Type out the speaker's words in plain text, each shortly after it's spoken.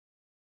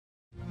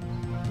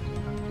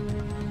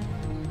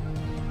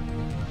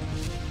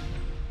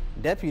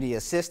Deputy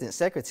Assistant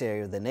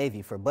Secretary of the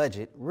Navy for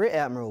Budget, Rear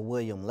Admiral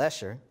William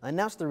Lesher,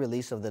 announced the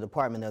release of the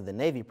Department of the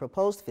Navy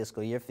proposed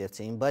fiscal year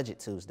 15 budget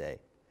Tuesday.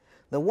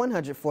 The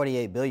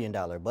 $148 billion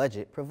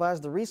budget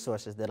provides the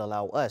resources that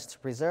allow us to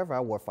preserve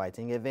our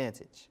warfighting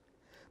advantage.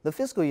 The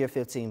fiscal year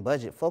 15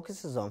 budget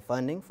focuses on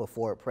funding for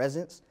forward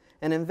presence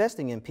and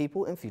investing in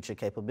people and future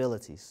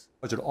capabilities.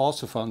 The budget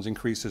also funds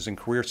increases in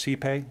career sea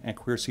pay and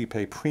career sea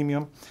pay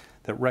premium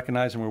that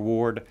recognize and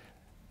reward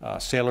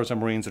sailors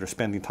and Marines that are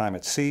spending time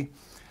at sea.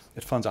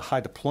 It funds a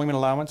high deployment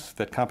allowance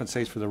that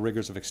compensates for the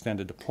rigors of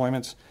extended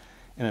deployments,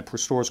 and it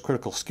restores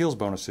critical skills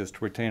bonuses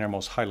to retain our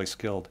most highly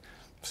skilled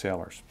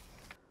sailors.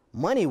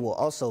 Money will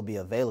also be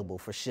available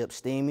for ship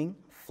steaming,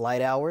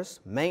 flight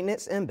hours,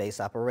 maintenance, and base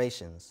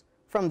operations.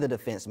 From the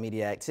Defense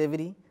Media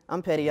Activity,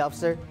 I'm Petty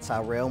Officer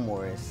Tyrell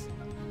Morris.